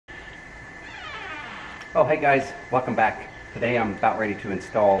Oh, hey guys, welcome back. Today I'm about ready to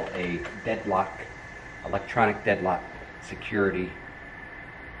install a electronic deadlock security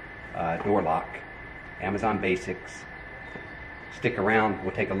door lock. Amazon Basics. Stick around,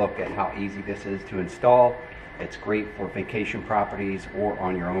 we'll take a look at how easy this is to install. It's great for vacation properties or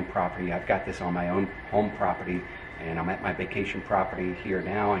on your own property. I've got this on my own home property, and I'm at my vacation property here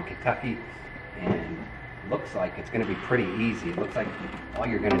now in Kentucky, and looks like it's going to be pretty easy. It looks like all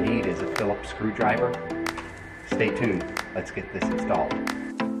you're going to need is a Phillips screwdriver. Stay tuned. Let's get this installed.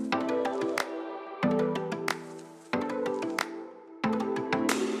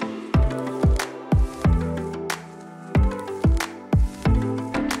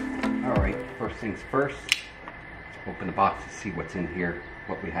 Alright, first things first. Let's open the box to see what's in here,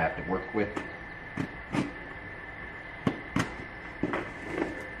 what we have to work with.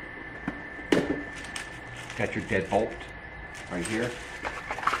 Got your deadbolt right here,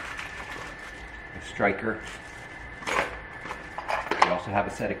 a striker. You also have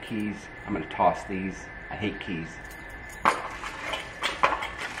a set of keys. I'm going to toss these. I hate keys.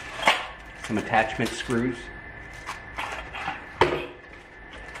 Some attachment screws.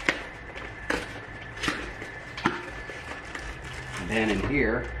 And then in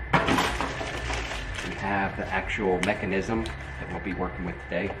here, we have the actual mechanism that we'll be working with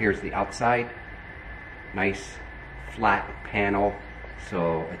today. Here's the outside. Nice flat panel,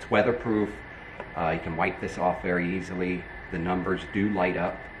 so it's weatherproof. You can wipe this off very easily. The numbers do light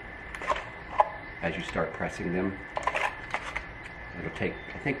up as you start pressing them. It'll take,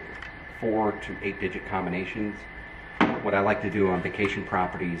 I think, 4 to 8 digit combinations. What I like to do on vacation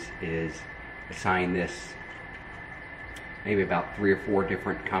properties is assign this maybe about 3 or 4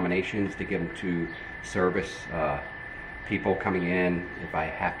 different combinations to give them to service people coming in. If I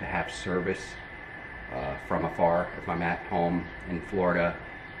have to have service from afar, if I'm at home in Florida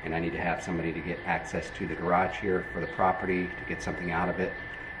and I need to have somebody to get access to the garage here for the property to get something out of it,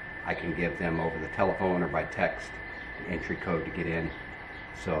 I can give them over the telephone or by text an entry code to get in.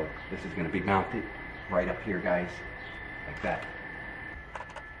 So this is going to be mounted right up here, guys, like that.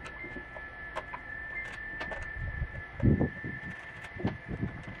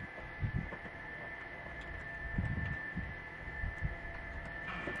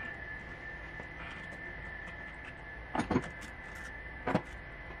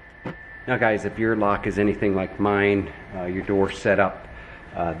 Now guys, if your lock is anything like mine, your door setup,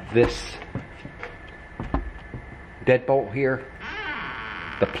 this deadbolt here,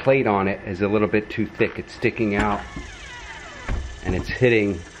 the plate on it is a little bit too thick. It's sticking out and it's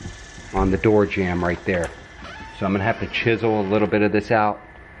hitting on the door jamb right there. So I'm going to have to chisel a little bit of this out.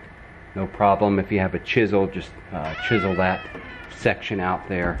 No problem. If you have a chisel, just chisel that section out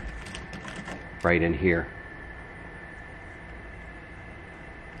there right in here.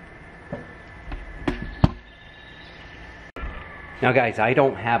 Now guys, I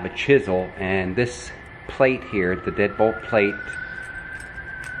don't have a chisel, and this plate here, the deadbolt plate,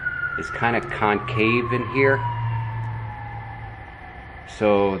 is kind of concave in here.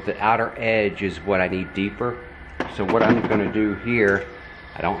 So the outer edge is what I need deeper. So what I'm going to do here,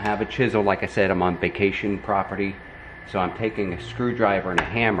 I don't have a chisel, like I said, I'm on vacation property. So I'm taking a screwdriver and a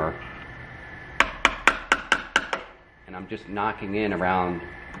hammer, and I'm just knocking in around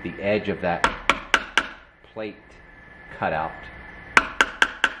the edge of that plate cutout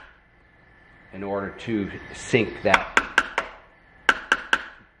in order to sink that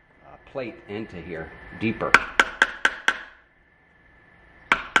plate into here deeper.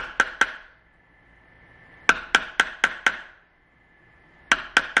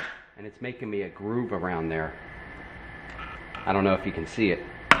 And it's making me a groove around there. I don't know if you can see it.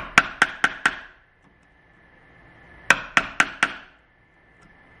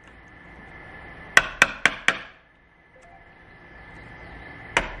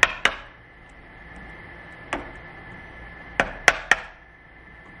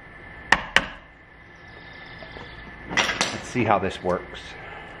 See how this works.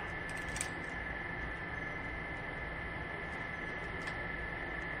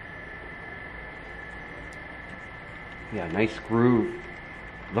 Yeah, nice groove.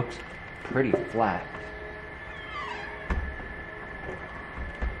 Looks pretty flat.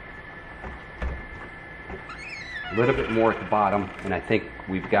 A little bit more at the bottom, and I think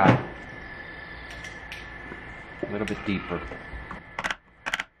we've got a little bit deeper.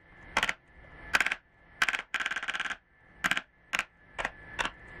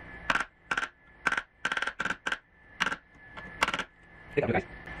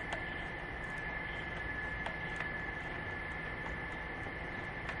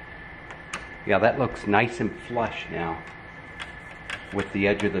 Yeah, that looks nice and flush now with the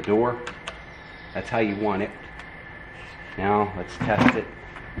edge of the door. That's how you want it. Now let's test it.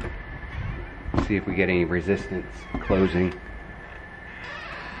 See if we get any resistance closing.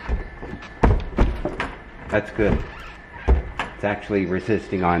 That's good. It's actually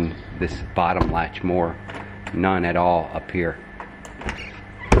resisting on this bottom latch more. None at all up here.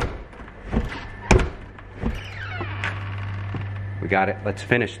 We got it. Let's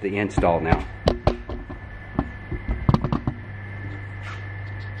finish the install now.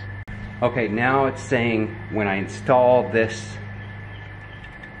 Okay, now it's saying when I install this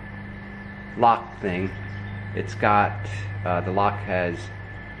lock thing, it's got, the lock has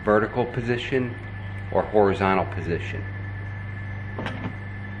vertical position or horizontal position.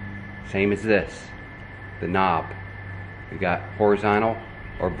 Same as this, the knob. We got horizontal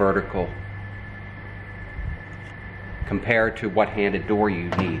or vertical compared to what handed door you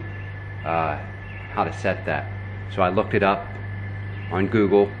need, how to set that. So I looked it up on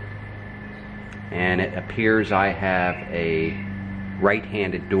Google, and it appears I have a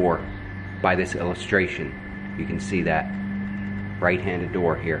right-handed door by this illustration. You can see that right-handed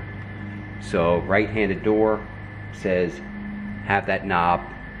door here. So right-handed door says have that knob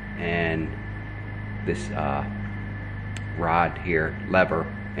and this rod here, lever,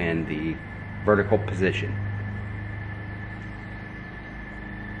 and the vertical position.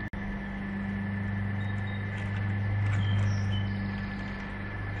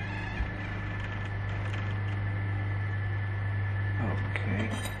 Okay.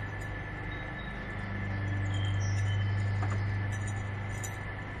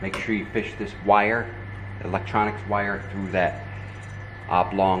 Make sure you fish this wire, electronics wire, through that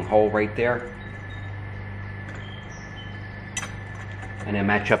oblong hole right there. And then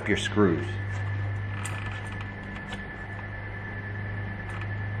match up your screws.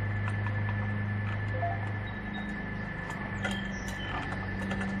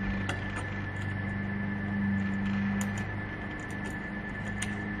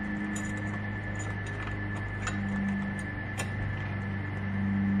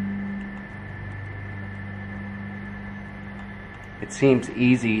 It seems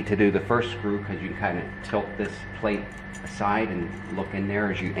easy to do the first screw because you can kind of tilt this plate aside and look in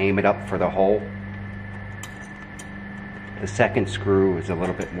there as you aim it up for the hole. The second screw is a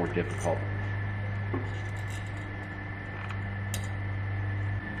little bit more difficult.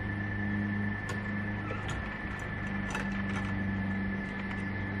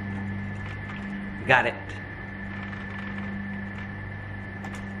 Got it.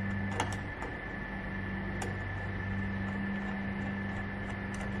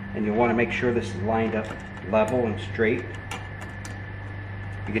 And you want to make sure this is lined up level and straight.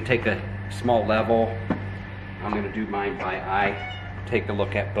 You can take a small level. I'm going to do mine by eye. Take a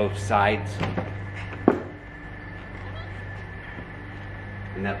look at both sides.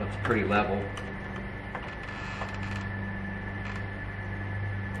 And that looks pretty level.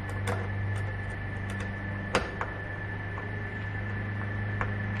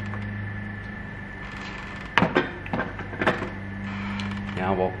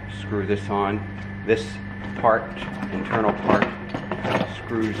 Now we'll screw this on. This part, internal part,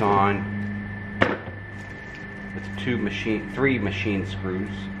 screws on with three machine screws.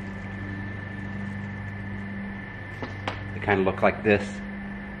 They kind of look like this.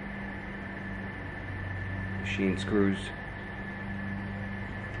 Machine screws.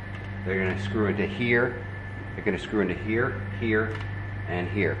 They're going to screw into here. They're going to screw into here, here, and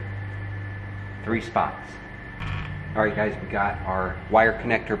here. 3 spots. Alright guys, we got our wire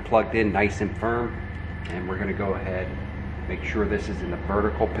connector plugged in nice and firm, and we're going to go ahead and make sure this is in the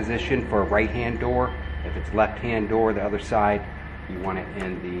vertical position for a right hand door. If it's left hand door, the other side, you want it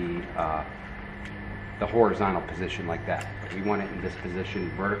in the horizontal position like that. If you want it in this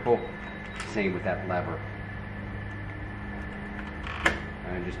position, vertical, same with that lever.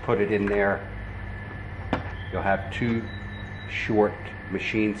 And just put it in there. You'll have 2 short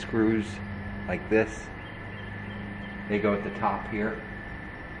machine screws like this. They go at the top here.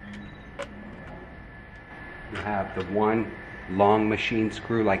 You have the 1 long machine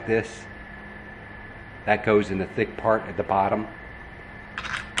screw like this. That goes in the thick part at the bottom,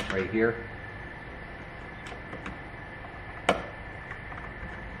 right here.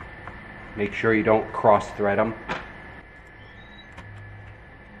 Make sure you don't cross thread them.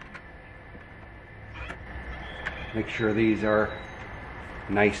 Make sure these are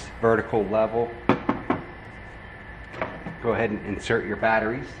nice vertical level. Go ahead and insert your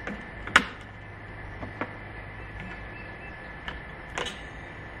batteries.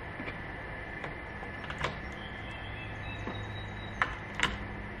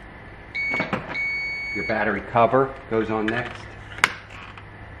 Your battery cover goes on next.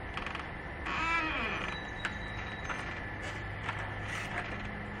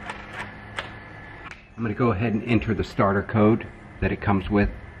 I'm going to go ahead and enter the starter code that it comes with.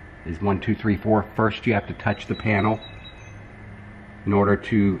 Is 1234. First you have to touch the panel in order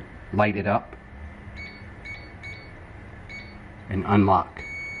to light it up and unlock.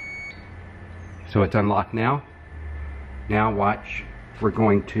 So it's unlocked now. Now watch, we're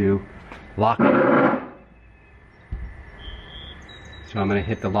going to lock it. So I'm going to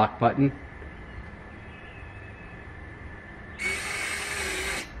hit the lock button.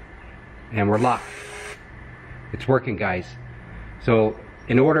 And we're locked. It's working, guys. So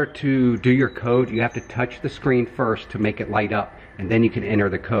in order to do your code, you have to touch the screen first to make it light up, and then you can enter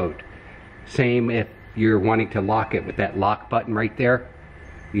the code. Same if you're wanting to lock it with that lock button right there.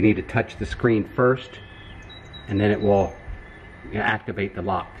 You need to touch the screen first, and then it will activate the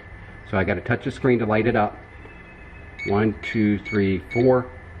lock. So I got to touch the screen to light it up. 1, 2, 3, 4.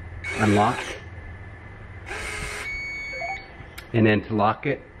 Unlock. And then to lock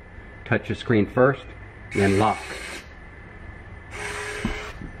it, touch the screen first, then lock.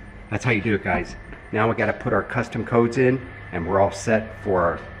 That's how you do it, guys. Now we got to put our custom codes in, and we're all set for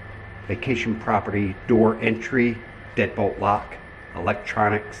our vacation property door entry deadbolt lock,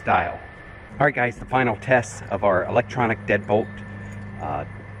 electronic style. All right, guys, the final test of our electronic deadbolt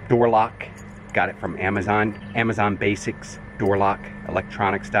door lock. Got it from Amazon. Amazon Basics door lock,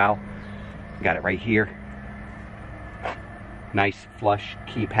 electronic style. Got it right here. Nice flush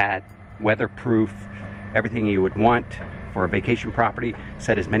keypad, weatherproof, everything you would want for a vacation property.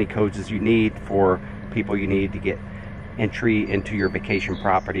 Set as many codes as you need for people you need to get entry into your vacation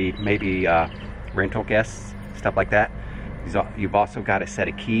property, maybe rental guests, stuff like that. You've also got a set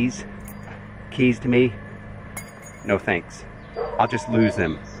of keys. Keys to me, no thanks. I'll just lose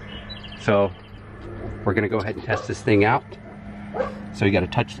them. So we're gonna go ahead and test this thing out. So you gotta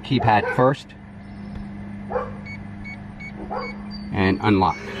touch the keypad first and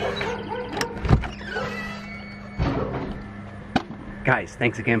unlock. Guys,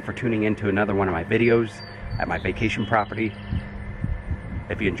 thanks again for tuning in to another one of my videos at my vacation property.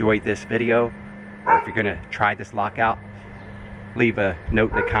 If you enjoyed this video, or if you're gonna try this lockout, leave a note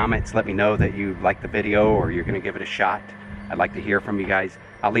in the comments. Let me know that you like the video or you're gonna give it a shot. I'd like to hear from you guys.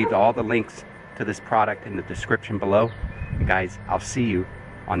 I'll leave all the links to this product in the description below. And guys, I'll see you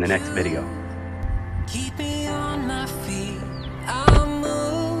on the next video. Keep me on my feet, I'll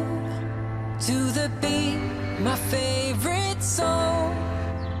move to the beat, my favorite song.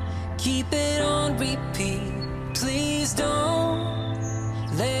 Keep it on repeat, please don't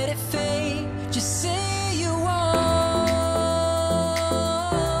let it fade.